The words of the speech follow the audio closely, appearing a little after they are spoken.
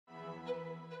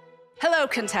Hello,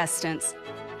 contestants,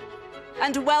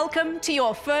 and welcome to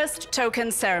your first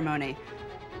token ceremony.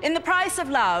 In the price of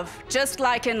love, just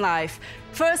like in life,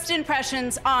 first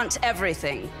impressions aren't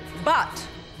everything, but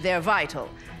they're vital.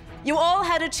 You all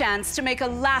had a chance to make a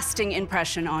lasting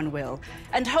impression on Will,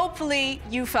 and hopefully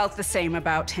you felt the same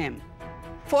about him.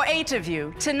 For 8 of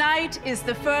you, tonight is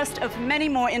the first of many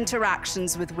more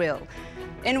interactions with Will,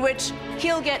 in which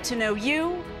he'll get to know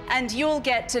you and you'll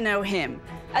get to know him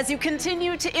as you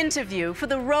continue to interview for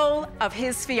the role of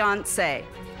his fiancée.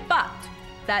 But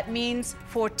that means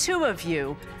for 2 of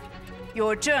you,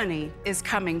 your journey is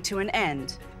coming to an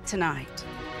end tonight.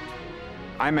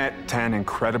 I met 10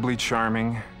 incredibly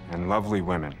charming and lovely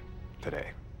women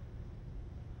today.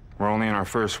 We're only in our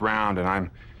first round, and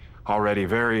I'm already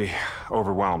very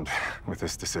overwhelmed with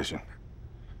this decision.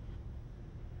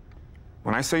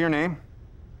 When I say your name,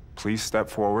 please step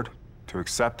forward to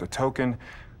accept a token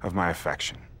of my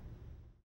affection.